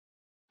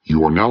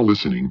You are now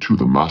listening to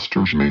the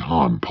Masters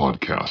Mahan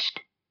podcast.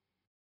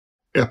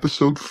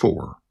 Episode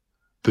 4,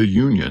 The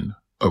Union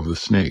of the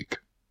Snake.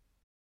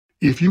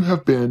 If you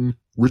have been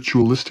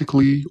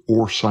ritualistically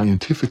or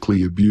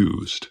scientifically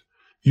abused,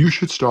 you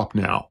should stop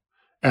now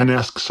and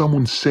ask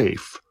someone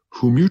safe,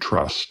 whom you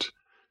trust,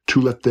 to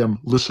let them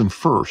listen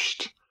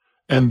first,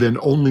 and then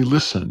only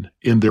listen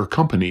in their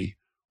company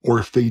or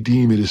if they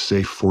deem it is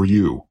safe for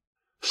you.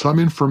 Some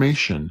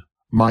information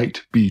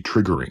might be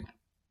triggering.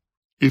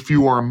 If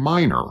you are a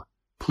minor,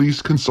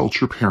 please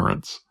consult your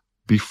parents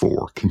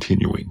before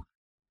continuing.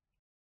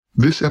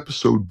 This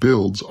episode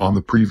builds on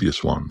the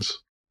previous ones.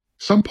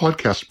 Some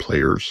podcast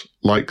players,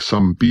 like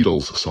some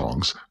Beatles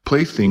songs,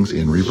 play things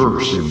in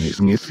reverse.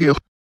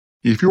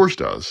 If yours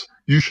does,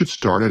 you should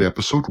start at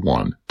episode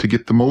 1 to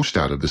get the most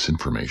out of this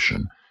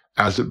information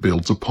as it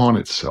builds upon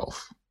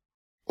itself.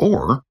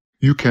 Or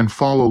you can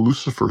follow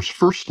Lucifer's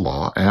first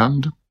law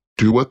and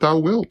do what thou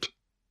wilt.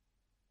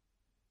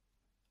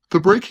 The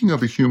breaking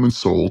of a human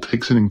soul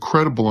takes an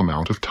incredible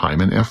amount of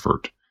time and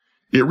effort.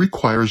 It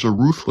requires a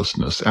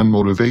ruthlessness and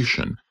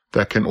motivation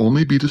that can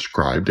only be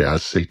described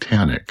as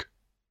satanic.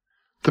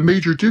 The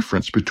major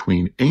difference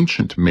between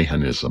ancient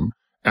Mahanism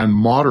and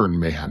modern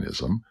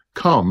Mahanism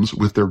comes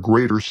with their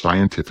greater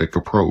scientific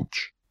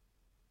approach.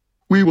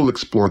 We will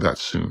explore that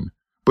soon,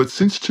 but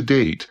since to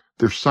date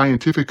their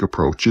scientific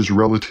approach is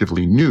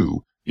relatively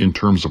new in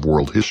terms of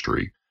world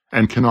history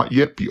and cannot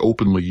yet be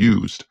openly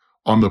used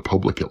on the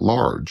public at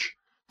large,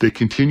 they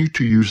continue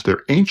to use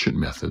their ancient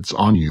methods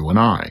on you and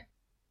I.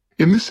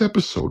 In this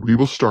episode, we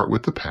will start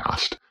with the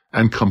past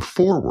and come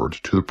forward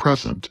to the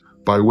present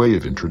by way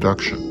of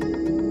introduction.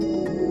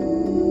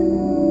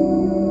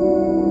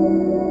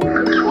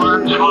 It's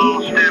one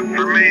small step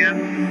for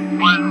man,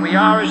 one We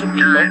are, as a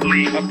people,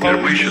 giant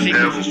opposed to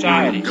secret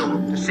societies,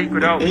 to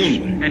secret oaths,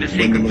 and to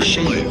secret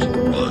machines.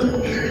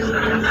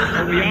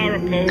 And we are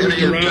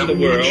opposed around the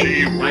world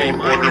by a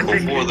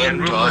monolithic before that and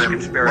ruthless time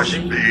conspiracy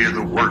must be the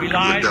that work of the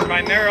relies devil.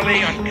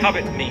 primarily on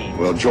covet means.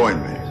 Well,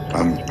 join me.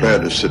 I'm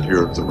glad to sit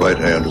here at the right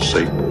hand of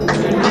Satan.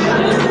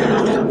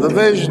 The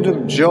vision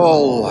of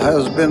Joel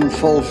has been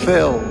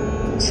fulfilled.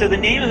 So the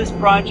name of this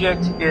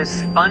project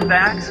is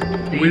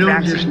FunVax. We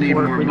don't just need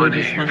more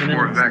money for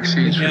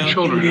vaccines for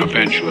children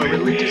eventually.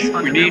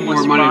 We need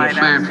more money to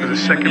plan for the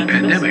second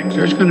pandemic.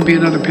 There's going to be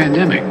another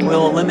pandemic.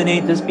 We'll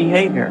eliminate this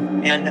behavior.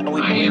 And we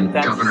I believe am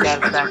that's Governor the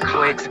Spencer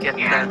satisfactory way to get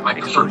My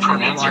preferred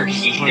pronouns are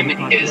he, him,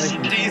 and his.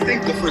 Do you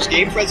think the first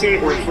gay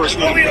president or the first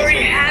Well, woman we already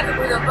president? have it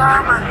with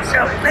Obama,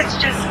 so let's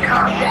just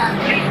calm down.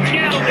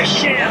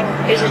 Michelle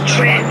is a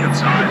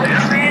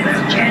transgender.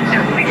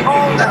 We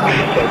all know.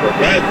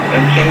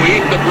 And so we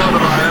eat the blood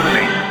of our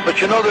enemy.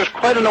 But you know, there's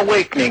quite an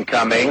awakening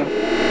coming.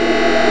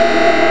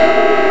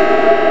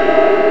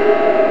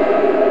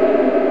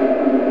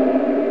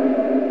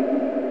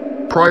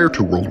 Prior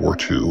to World War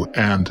II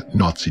and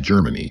Nazi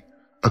Germany,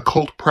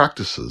 occult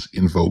practices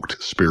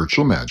invoked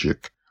spiritual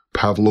magic,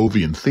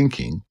 Pavlovian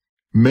thinking,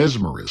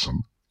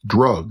 mesmerism,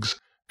 drugs,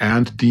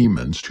 and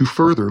demons to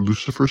further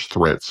Lucifer's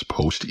threats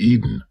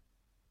post-Eden.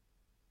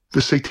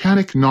 The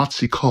satanic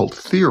Nazi cult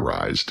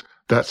theorized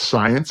that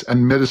science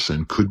and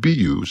medicine could be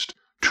used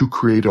to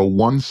create a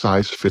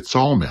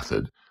one-size-fits-all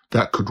method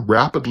that could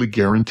rapidly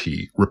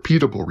guarantee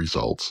repeatable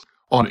results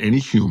on any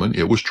human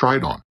it was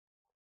tried on.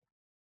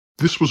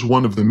 This was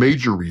one of the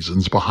major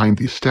reasons behind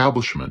the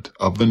establishment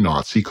of the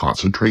Nazi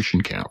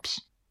concentration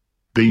camps.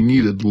 They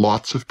needed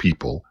lots of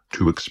people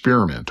to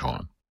experiment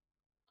on.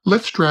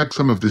 Let's drag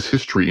some of this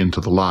history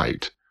into the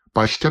light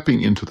by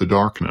stepping into the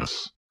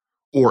darkness,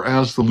 or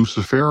as the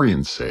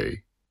Luciferians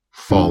say,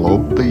 follow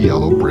the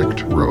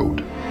yellow-bricked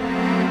road.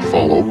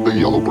 Follow the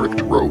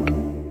yellow-bricked road.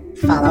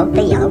 Follow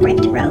the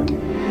yellow-bricked road.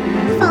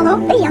 Follow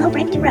the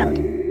yellow-bricked road.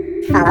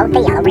 Follow the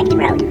yellow-bricked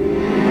road.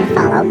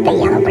 Follow the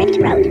yellow-bricked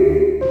road.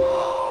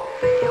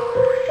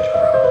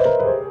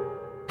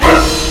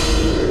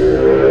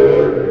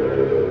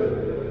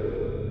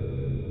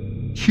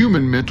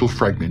 Human mental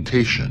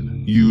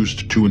fragmentation,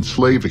 used to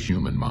enslave a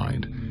human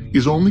mind,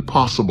 is only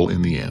possible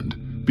in the end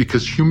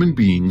because human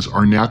beings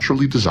are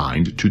naturally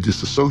designed to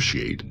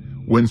disassociate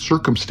when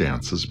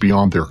circumstances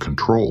beyond their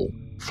control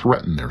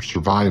threaten their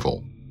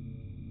survival.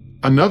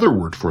 Another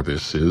word for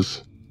this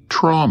is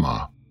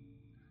trauma,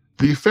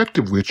 the effect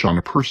of which on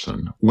a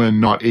person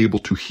when not able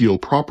to heal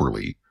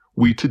properly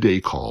we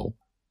today call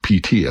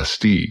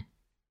PTSD.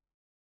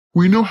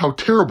 We know how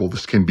terrible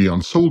this can be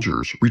on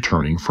soldiers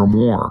returning from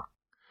war.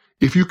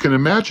 If you can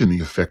imagine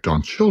the effect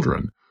on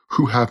children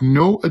who have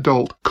no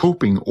adult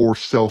coping or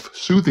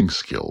self-soothing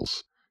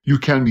skills, you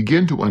can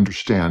begin to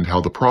understand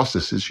how the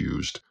process is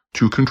used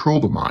to control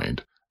the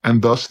mind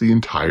and thus the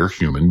entire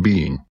human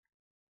being.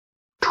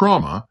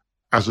 Trauma,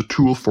 as a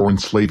tool for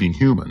enslaving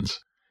humans,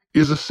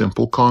 is a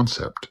simple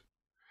concept.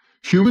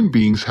 Human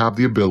beings have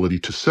the ability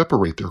to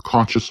separate their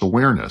conscious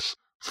awareness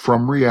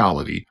from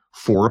reality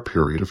for a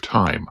period of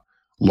time,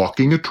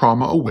 locking a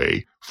trauma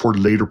away for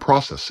later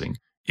processing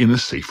in a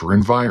safer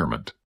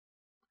environment.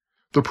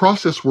 The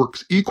process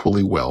works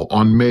equally well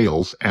on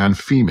males and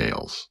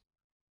females.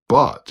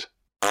 But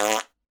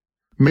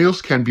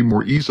males can be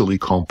more easily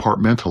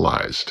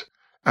compartmentalized,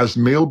 as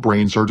male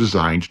brains are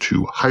designed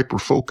to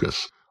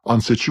hyperfocus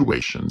on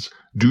situations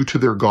due to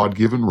their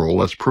God-given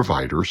role as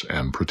providers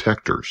and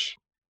protectors.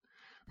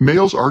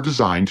 Males are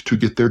designed to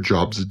get their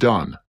jobs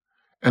done,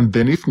 and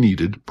then if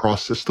needed,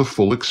 process the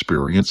full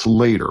experience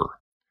later,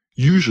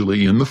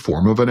 usually in the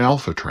form of an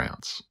alpha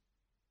trance.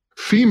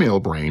 Female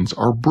brains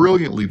are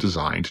brilliantly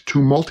designed to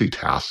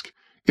multitask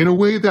in a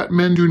way that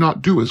men do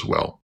not do as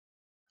well.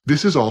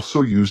 This is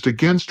also used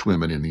against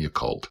women in the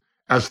occult,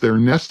 as their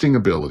nesting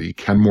ability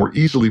can more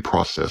easily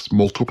process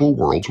multiple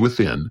worlds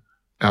within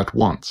at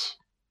once.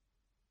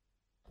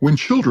 When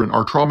children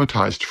are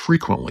traumatized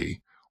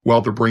frequently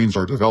while their brains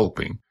are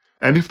developing,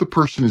 and if the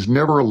person is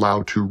never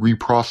allowed to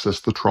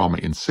reprocess the trauma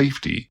in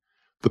safety,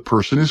 the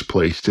person is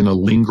placed in a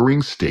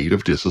lingering state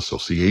of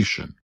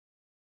disassociation.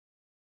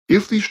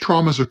 If these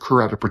traumas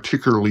occur at a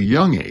particularly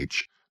young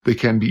age, they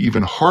can be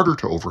even harder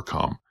to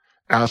overcome,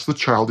 as the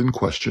child in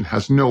question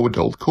has no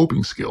adult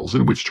coping skills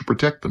in which to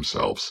protect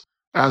themselves,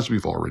 as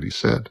we've already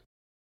said.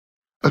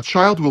 A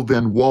child will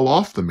then wall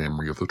off the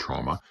memory of the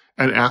trauma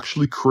and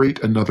actually create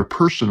another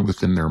person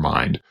within their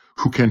mind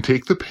who can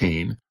take the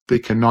pain they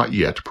cannot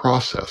yet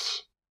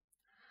process.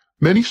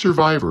 Many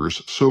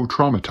survivors so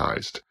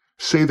traumatized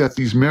say that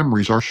these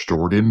memories are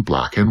stored in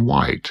black and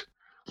white,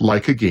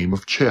 like a game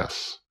of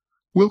chess.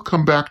 We'll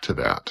come back to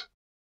that.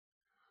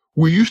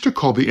 We used to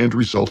call the end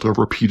result of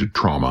repeated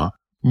trauma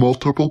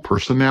multiple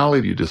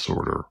personality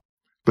disorder,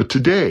 but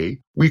today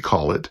we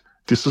call it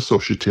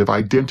dissociative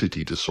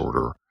identity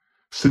disorder,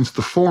 since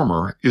the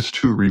former is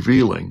too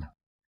revealing.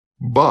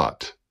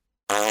 But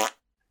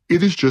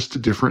it is just a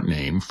different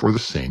name for the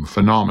same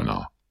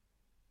phenomena.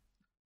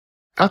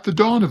 At the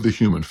dawn of the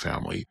human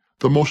family,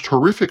 the most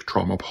horrific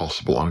trauma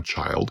possible on a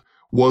child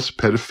was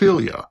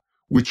pedophilia,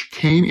 which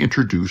Cain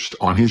introduced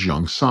on his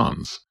young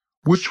sons,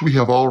 which we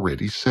have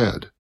already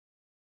said.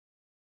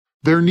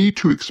 Their need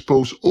to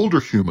expose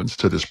older humans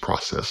to this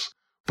process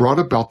brought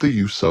about the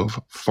use of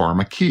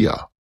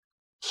pharmakia,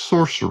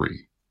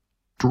 sorcery,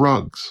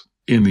 drugs,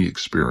 in the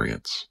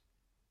experience.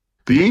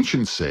 The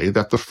ancients say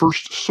that the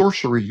first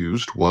sorcery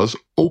used was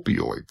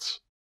opioids.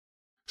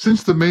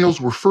 Since the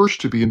males were first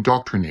to be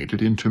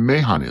indoctrinated into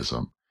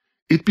Mahanism,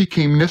 it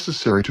became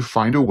necessary to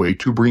find a way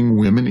to bring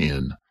women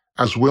in,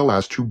 as well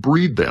as to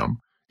breed them,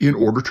 in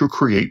order to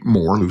create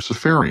more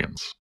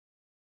Luciferians.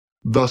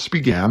 Thus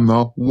began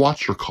the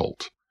Watcher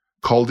cult,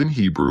 called in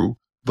Hebrew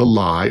the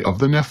Lie of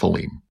the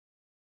Nephilim.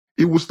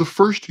 It was the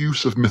first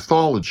use of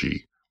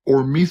mythology,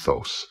 or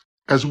mythos,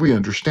 as we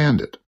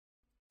understand it.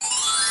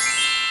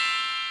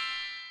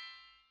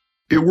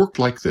 It worked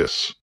like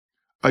this.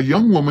 A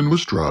young woman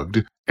was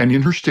drugged, and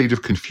in her state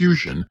of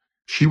confusion,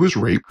 she was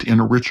raped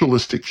in a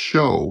ritualistic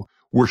show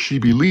where she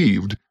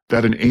believed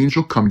that an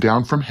angel come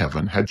down from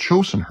heaven had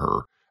chosen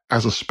her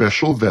as a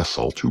special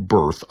vessel to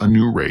birth a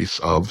new race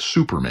of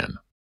supermen.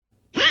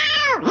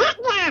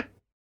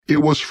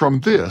 It was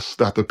from this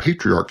that the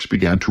patriarchs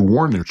began to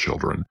warn their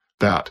children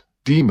that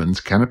demons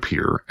can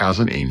appear as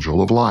an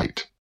angel of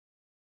light.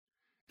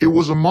 It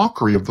was a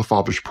mockery of the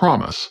Father's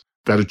promise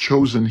that a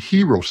chosen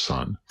hero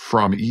son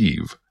from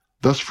Eve,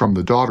 thus from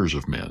the daughters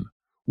of men,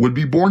 would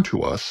be born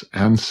to us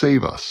and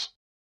save us.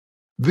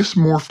 This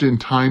morphed in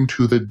time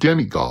to the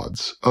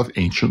demigods of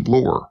ancient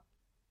lore.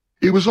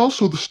 It was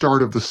also the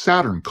start of the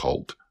Saturn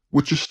cult,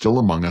 which is still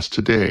among us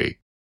today.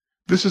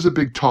 This is a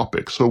big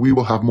topic, so we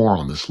will have more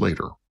on this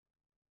later.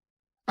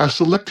 As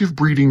selective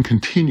breeding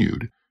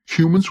continued,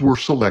 humans were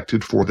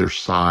selected for their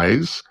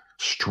size,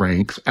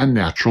 strength, and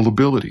natural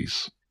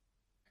abilities.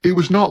 It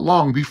was not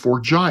long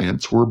before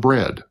giants were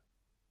bred.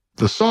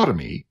 The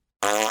sodomy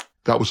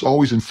that was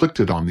always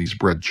inflicted on these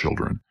bred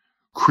children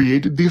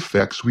created the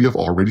effects we have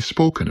already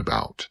spoken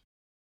about.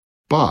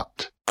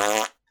 But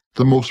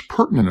the most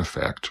pertinent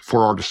effect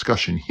for our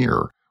discussion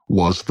here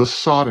was the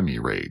sodomy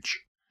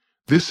rage.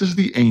 This is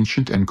the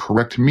ancient and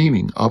correct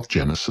meaning of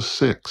Genesis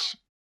 6.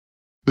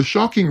 The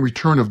shocking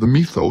return of the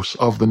mythos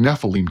of the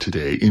Nephilim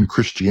today in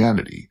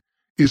Christianity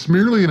is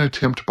merely an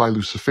attempt by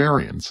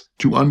Luciferians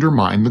to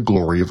undermine the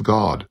glory of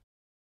God.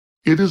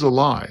 It is a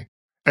lie,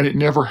 and it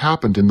never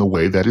happened in the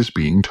way that is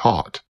being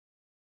taught.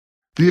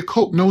 The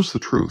occult knows the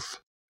truth,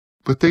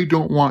 but they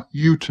don't want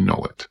you to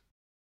know it.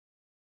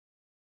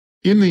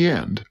 In the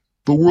end,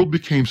 the world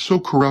became so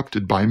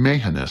corrupted by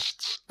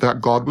Mahanists that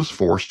God was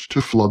forced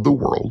to flood the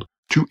world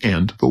to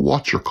end the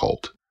Watcher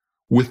cult,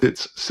 with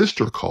its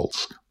sister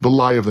cults, the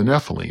Lie of the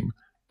Nephilim,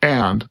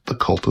 and the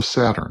Cult of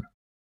Saturn.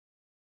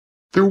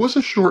 There was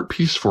a short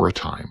peace for a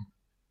time,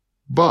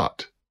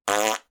 but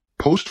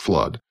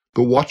post-flood,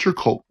 the Watcher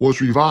cult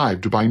was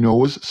revived by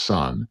Noah's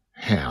son,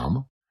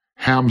 Ham,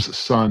 Ham's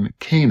son,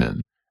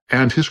 Canaan,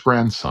 and his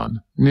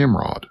grandson,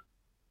 Nimrod.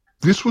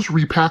 This was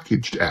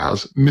repackaged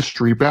as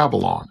Mystery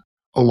Babylon,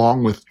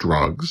 along with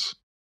drugs,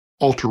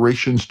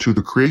 alterations to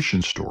the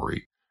creation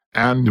story,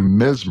 and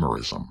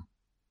mesmerism.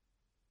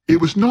 It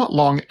was not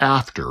long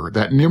after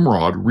that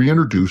Nimrod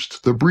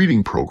reintroduced the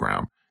breeding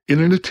program in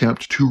an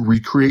attempt to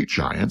recreate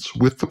giants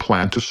with the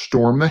plan to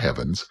storm the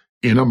heavens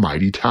in a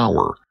mighty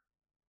tower.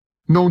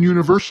 known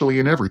universally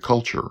in every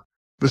culture,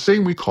 the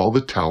same we call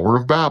the Tower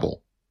of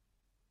Babel.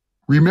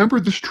 Remember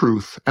this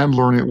truth and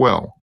learn it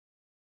well.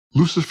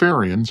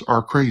 Luciferians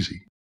are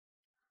crazy.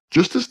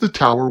 Just as the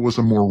tower was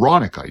a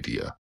moronic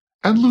idea,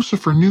 and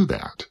Lucifer knew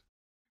that,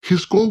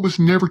 his goal was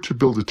never to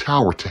build a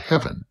tower to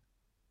heaven.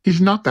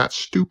 He's not that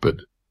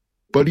stupid,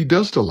 but he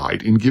does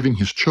delight in giving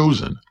his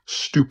chosen,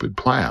 stupid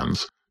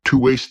plans to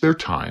waste their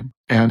time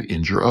and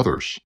injure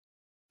others.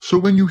 So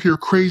when you hear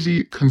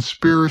crazy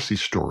conspiracy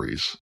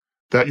stories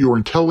that your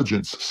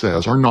intelligence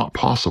says are not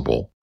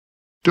possible,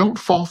 don't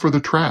fall for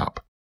the trap.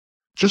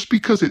 Just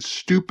because it's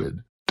stupid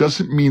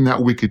doesn't mean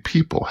that wicked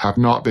people have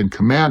not been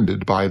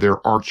commanded by their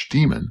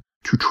archdemon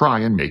to try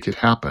and make it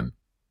happen.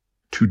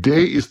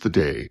 Today is the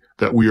day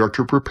that we are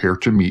to prepare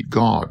to meet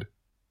God.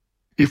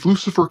 If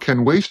Lucifer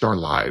can waste our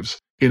lives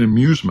in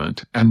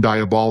amusement and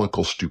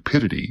diabolical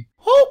stupidity,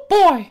 oh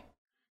boy,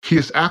 he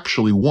has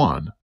actually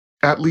won,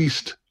 at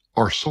least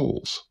our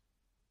souls.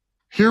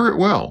 Hear it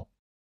well.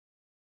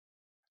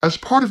 As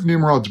part of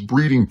Nimrod's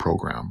breeding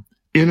program,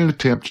 in an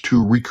attempt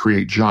to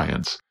recreate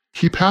giants,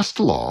 he passed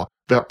a law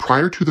that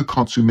prior to the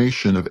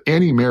consummation of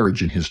any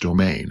marriage in his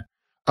domain,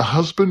 a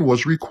husband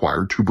was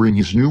required to bring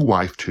his new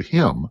wife to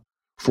him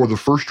for the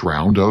first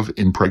round of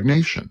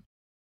impregnation.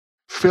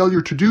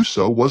 Failure to do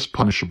so was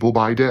punishable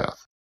by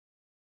death.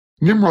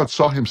 Nimrod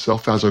saw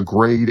himself as a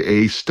grade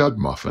A stud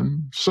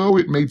muffin, so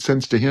it made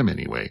sense to him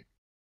anyway.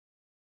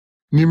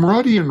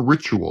 Nimrodian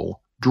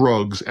ritual,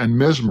 drugs, and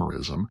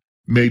mesmerism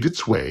made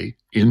its way,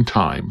 in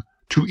time,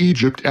 to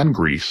Egypt and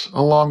Greece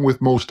along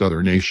with most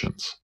other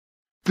nations.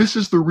 This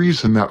is the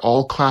reason that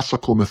all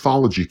classical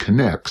mythology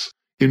connects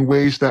in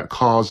ways that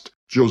caused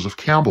Joseph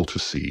Campbell to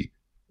see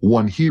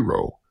one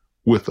hero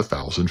with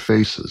 1,000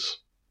 faces.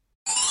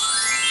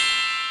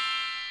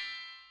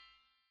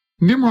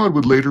 Nimrod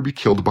would later be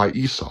killed by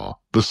Esau,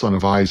 the son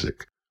of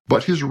Isaac,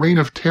 but his reign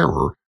of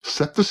terror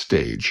set the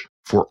stage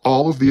for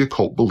all of the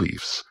occult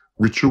beliefs,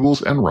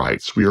 rituals, and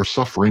rites we are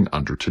suffering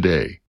under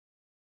today.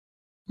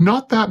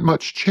 Not that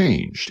much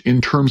changed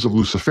in terms of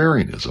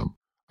Luciferianism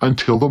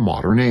until the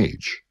modern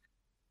age.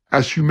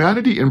 As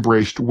humanity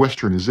embraced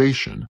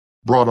Westernization,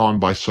 brought on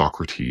by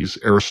Socrates,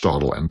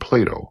 Aristotle, and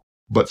Plato,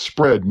 but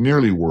spread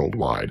nearly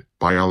worldwide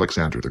by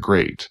Alexander the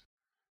Great,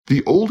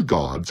 the old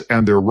gods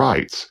and their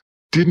rites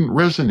didn't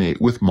resonate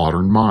with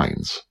modern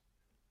minds.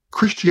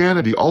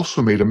 Christianity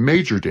also made a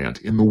major dent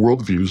in the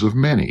worldviews of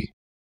many.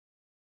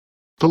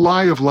 The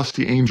lie of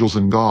lusty angels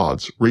and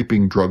gods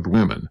raping drugged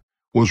women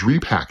was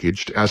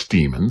repackaged as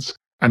demons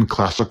and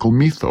classical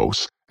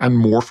mythos and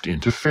morphed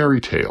into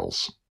fairy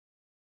tales.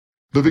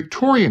 The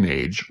Victorian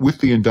Age, with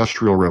the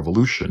Industrial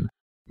Revolution,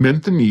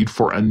 meant the need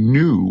for a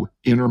new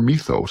inner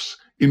mythos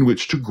in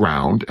which to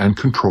ground and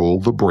control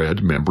the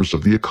bred members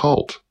of the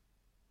occult.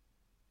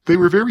 They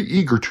were very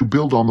eager to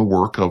build on the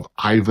work of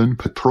Ivan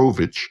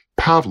Petrovich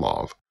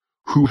Pavlov,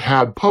 who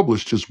had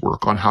published his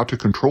work on how to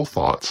control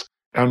thoughts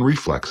and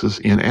reflexes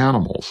in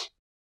animals.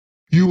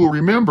 You will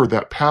remember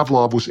that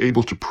Pavlov was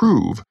able to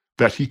prove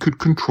that he could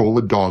control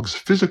a dog's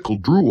physical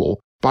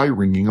drool by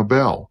ringing a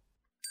bell.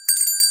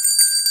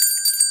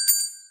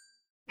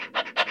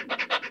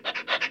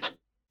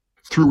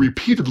 Through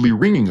repeatedly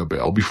ringing a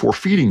bell before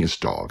feeding his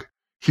dog,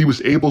 he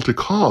was able to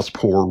cause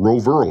poor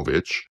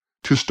Roverovich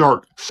to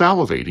start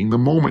salivating the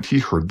moment he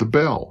heard the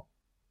bell.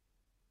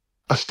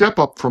 A step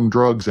up from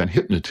drugs and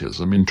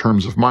hypnotism in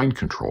terms of mind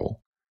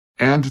control,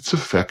 and its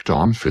effect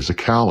on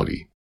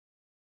physicality.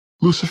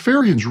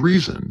 Luciferians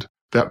reasoned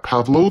that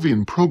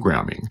Pavlovian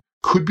programming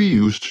could be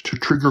used to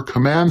trigger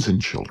commands in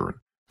children,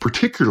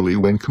 particularly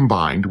when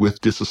combined with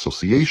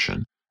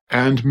disassociation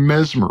and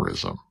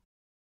mesmerism.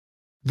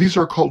 These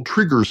are called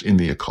triggers in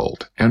the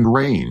occult and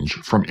range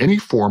from any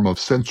form of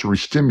sensory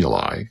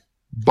stimuli,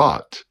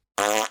 but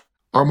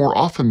are more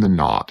often than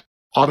not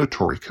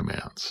auditory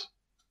commands.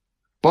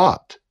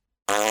 But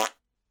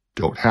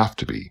don't have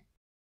to be.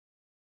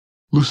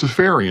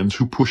 Luciferians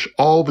who push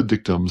all the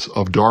dictums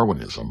of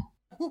Darwinism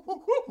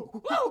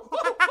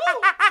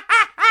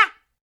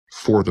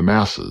for the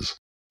masses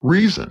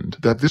reasoned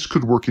that this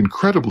could work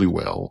incredibly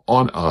well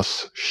on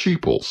us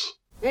sheeples.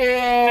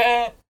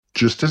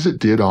 Just as it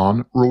did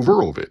on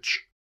Roverovich,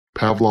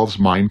 Pavlov's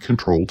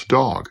mind-controlled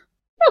dog.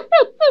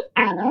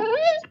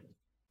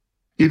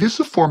 It is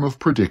a form of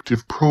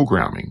predictive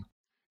programming.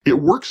 It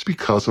works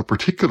because a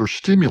particular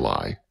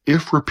stimuli,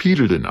 if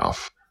repeated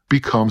enough,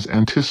 becomes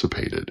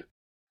anticipated.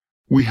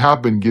 We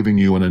have been giving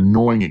you an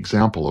annoying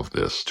example of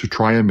this to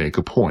try and make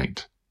a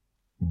point.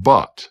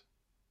 But,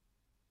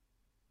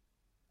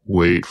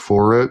 wait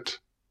for it.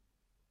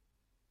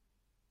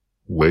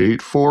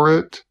 Wait for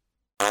it.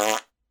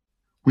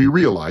 We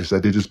realize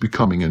that it is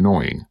becoming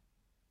annoying.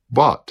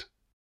 But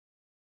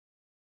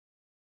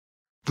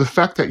the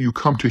fact that you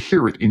come to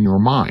hear it in your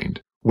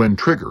mind when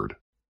triggered,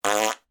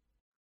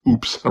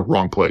 oops,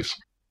 wrong place,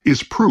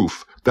 is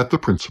proof that the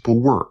principle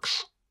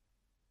works.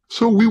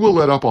 So we will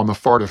let up on the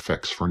fart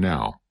effects for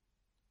now.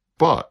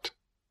 But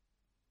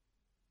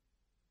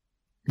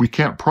we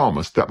can't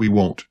promise that we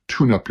won't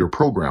tune up your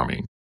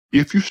programming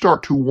if you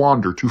start to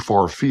wander too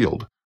far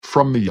afield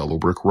from the yellow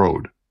brick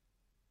road.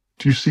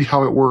 Do you see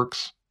how it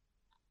works?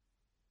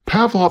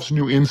 Pavlov's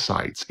new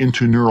insights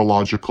into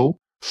neurological,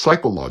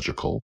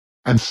 psychological,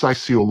 and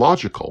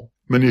sociological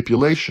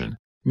manipulation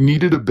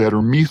needed a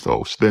better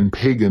mythos than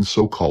pagan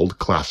so-called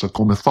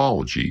classical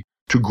mythology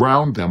to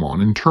ground them on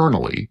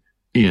internally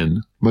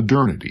in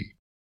modernity.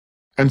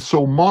 And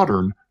so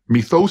modern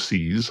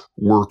mythoses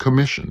were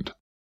commissioned.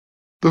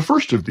 The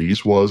first of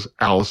these was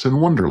Alice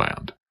in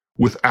Wonderland,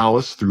 with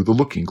Alice through the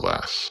looking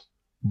glass.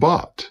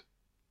 But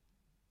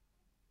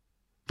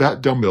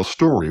that dumbbell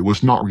story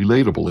was not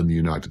relatable in the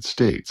United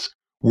States,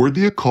 where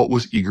the occult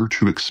was eager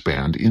to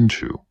expand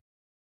into.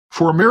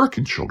 For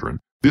American children,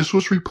 this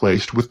was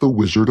replaced with the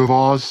Wizard of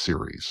Oz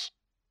series.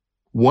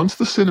 Once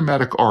the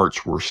cinematic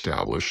arts were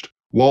established,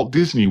 Walt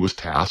Disney was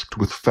tasked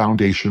with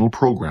foundational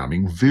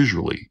programming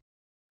visually.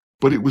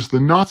 But it was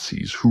the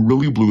Nazis who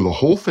really blew the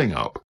whole thing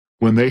up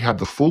when they had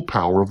the full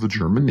power of the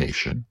German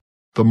nation,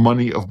 the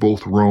money of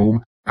both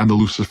Rome and the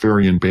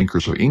Luciferian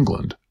bankers of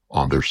England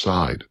on their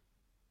side.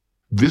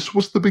 This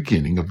was the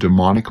beginning of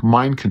demonic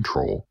mind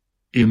control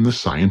in the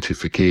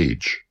scientific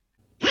age.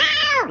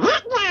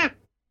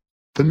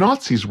 The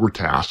Nazis were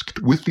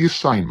tasked with the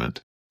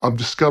assignment of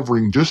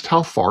discovering just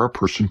how far a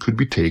person could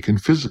be taken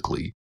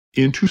physically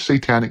into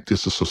satanic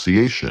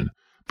disassociation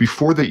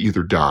before they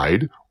either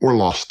died or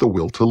lost the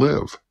will to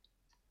live.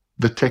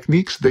 The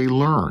techniques they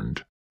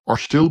learned are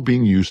still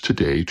being used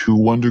today to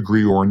one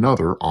degree or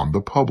another on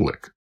the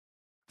public.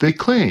 They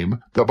claim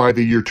that by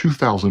the year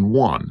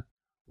 2001,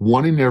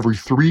 1 in every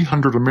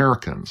 300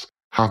 Americans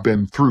have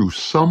been through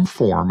some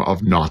form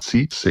of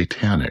Nazi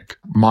satanic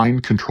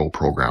mind control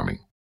programming.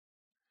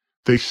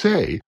 They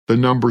say the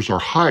numbers are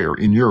higher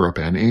in Europe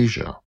and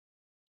Asia.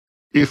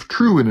 If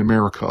true in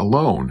America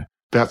alone,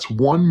 that's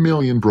 1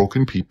 million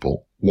broken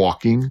people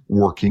walking,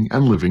 working,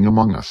 and living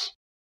among us.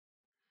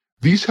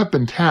 These have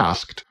been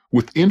tasked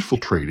with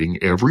infiltrating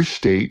every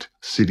state,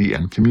 city,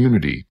 and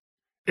community,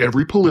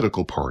 every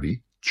political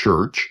party,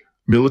 church,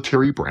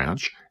 military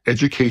branch,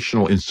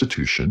 educational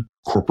institution,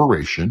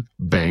 corporation,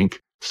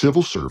 bank,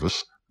 civil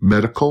service,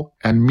 medical,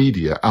 and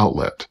media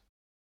outlet.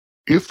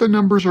 If the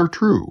numbers are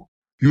true,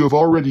 you have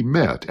already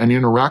met and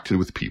interacted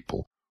with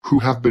people who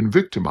have been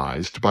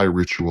victimized by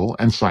ritual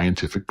and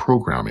scientific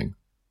programming.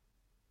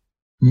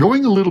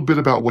 Knowing a little bit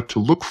about what to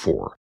look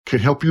for can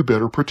help you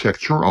better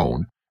protect your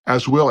own,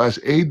 as well as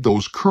aid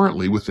those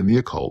currently within the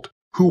occult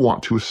who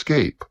want to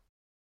escape.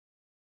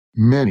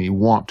 Many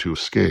want to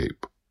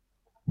escape,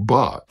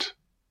 but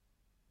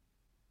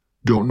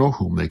don't know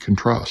whom they can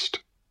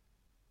trust.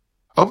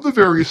 Of the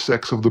various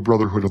sects of the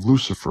Brotherhood of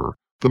Lucifer,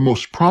 the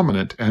most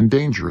prominent and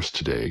dangerous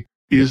today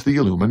is the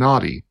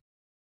Illuminati.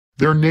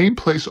 Their name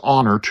plays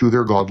honor to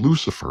their god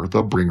Lucifer,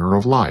 the bringer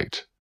of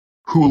light,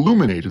 who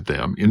illuminated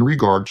them in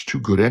regards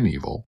to good and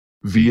evil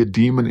via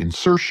demon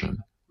insertion,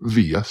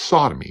 via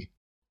sodomy.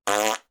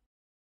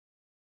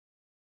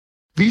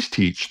 These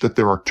teach that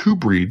there are two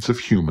breeds of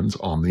humans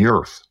on the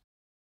earth: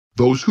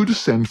 those who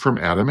descend from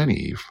Adam and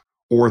Eve,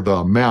 or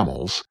the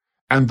mammals,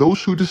 and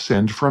those who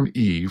descend from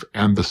Eve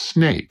and the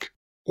snake,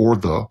 or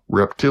the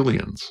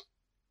reptilians.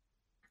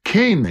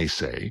 Cain, they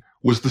say,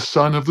 was the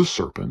son of the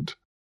serpent,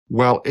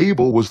 while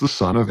Abel was the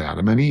son of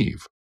Adam and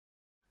Eve.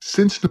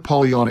 Since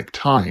Napoleonic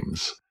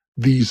times,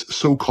 these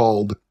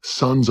so-called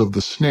sons of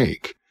the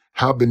snake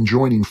have been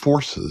joining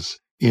forces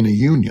in a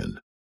union.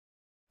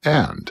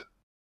 And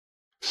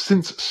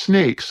since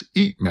snakes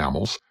eat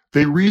mammals,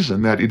 they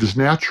reason that it is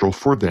natural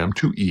for them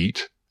to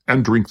eat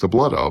and drink the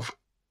blood of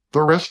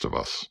the rest of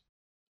us.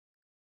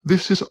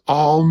 This is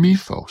all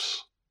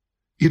mythos.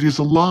 It is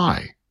a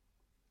lie.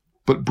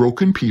 But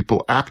broken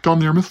people act on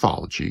their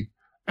mythology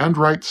and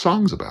write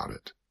songs about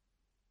it,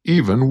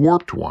 even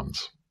warped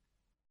ones.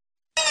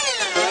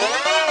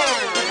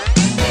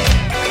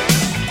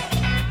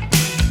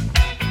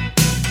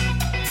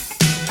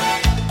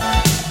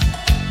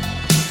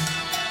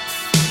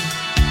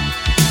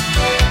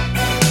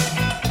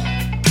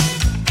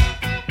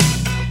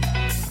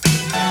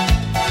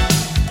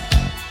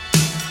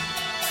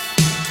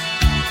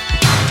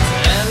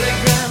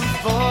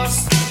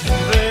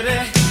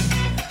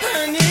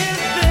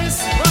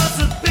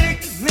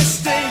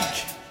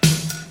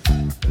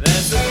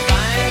 There's a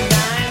fine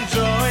line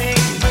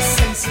drawing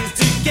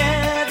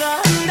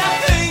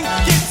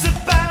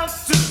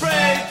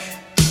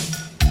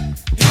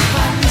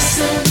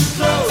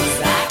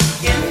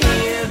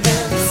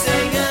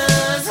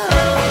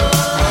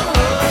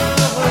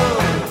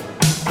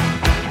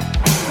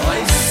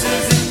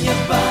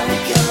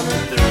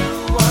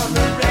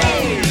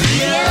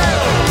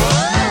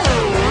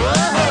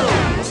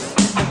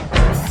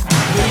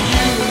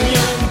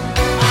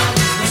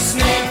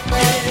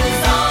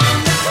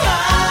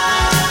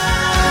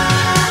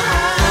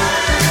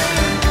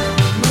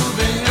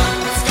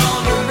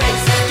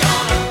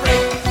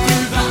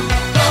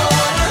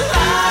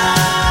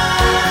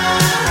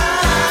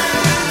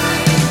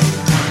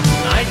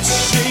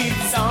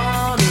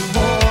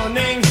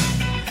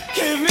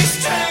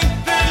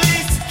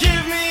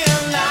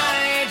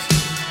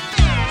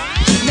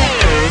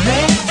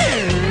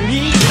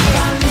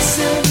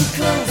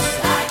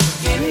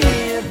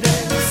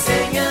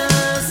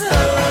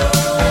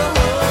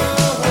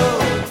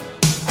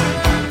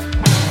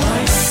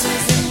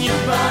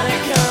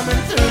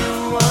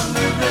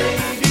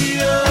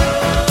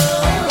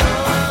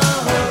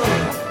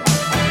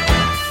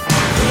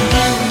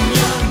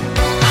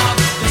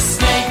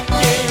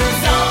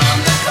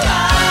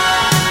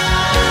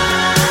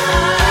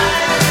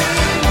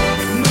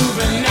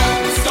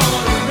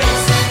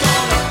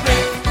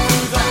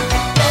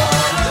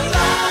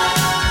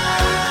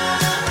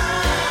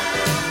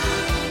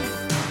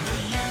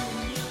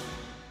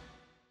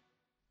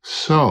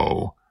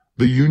So,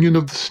 the union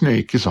of the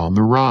snake is on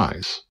the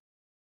rise.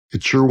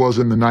 It sure was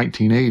in the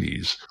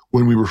 1980s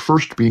when we were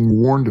first being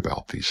warned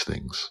about these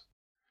things.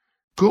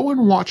 Go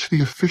and watch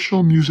the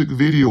official music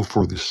video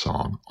for this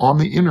song on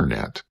the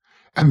internet,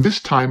 and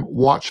this time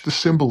watch the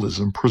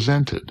symbolism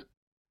presented.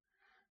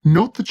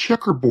 Note the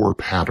checkerboard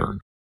pattern,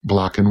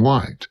 black and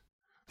white,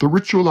 the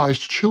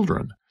ritualized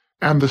children,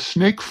 and the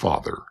snake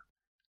father,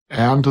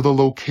 and the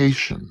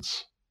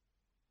locations.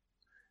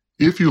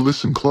 If you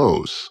listen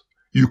close,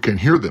 you can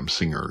hear them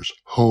singers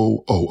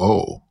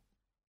ho-oh-oh.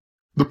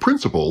 The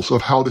principles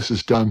of how this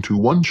is done to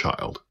one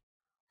child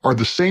are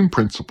the same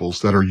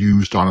principles that are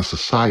used on a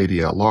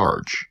society at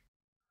large.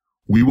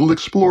 We will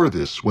explore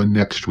this when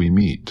next we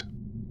meet.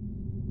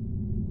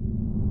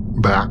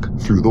 Back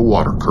through the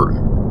water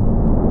curtain.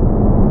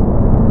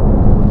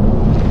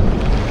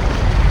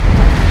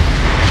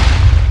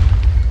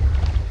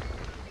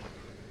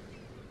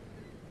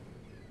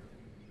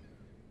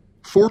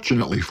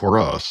 Fortunately for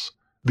us,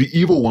 the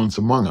evil ones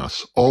among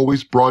us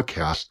always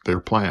broadcast their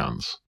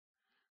plans.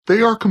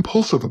 They are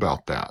compulsive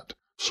about that,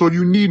 so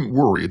you needn't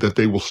worry that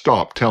they will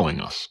stop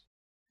telling us.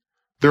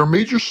 Their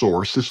major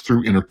source is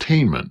through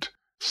entertainment,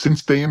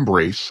 since they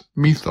embrace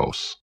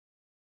mythos.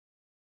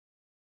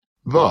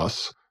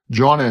 Thus,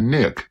 John and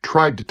Nick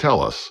tried to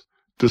tell us,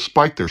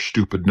 despite their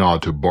stupid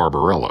nod to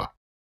Barbarella.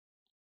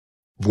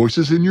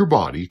 Voices in your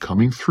body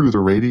coming through the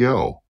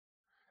radio.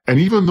 And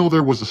even though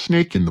there was a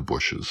snake in the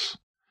bushes,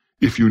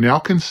 if you now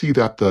can see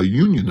that the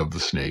union of the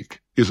snake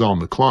is on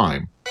the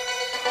climb,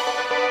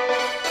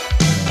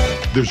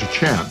 there's a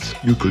chance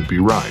you could be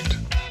right.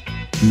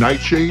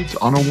 Nightshades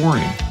on a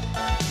warning.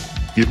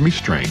 Give me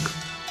strength,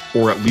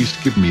 or at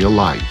least give me a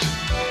light.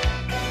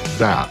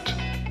 That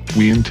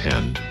we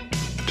intend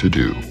to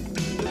do.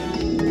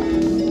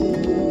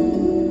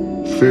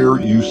 Fair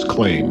use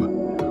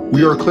claim.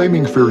 We are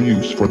claiming fair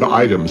use for the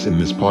items in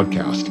this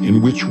podcast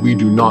in which we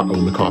do not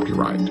own the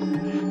copyright.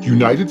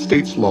 United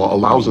States law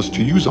allows us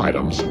to use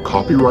items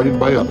copyrighted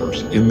by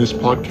others in this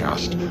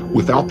podcast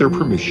without their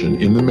permission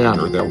in the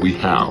manner that we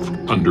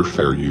have under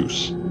fair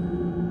use.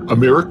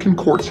 American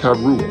courts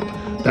have ruled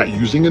that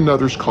using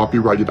another's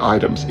copyrighted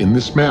items in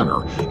this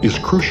manner is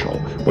crucial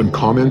when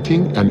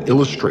commenting and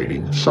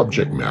illustrating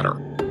subject matter.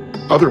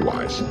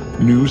 Otherwise,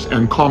 news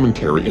and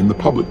commentary in the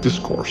public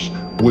discourse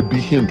would be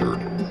hindered,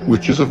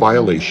 which is a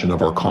violation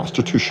of our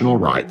constitutional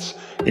rights,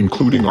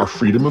 including our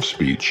freedom of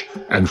speech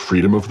and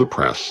freedom of the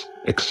press,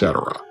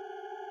 etc.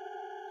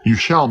 You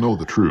shall know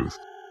the truth,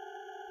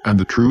 and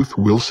the truth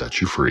will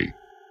set you free.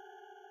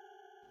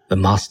 The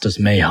Masters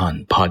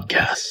Mayhan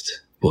podcast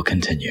will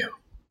continue.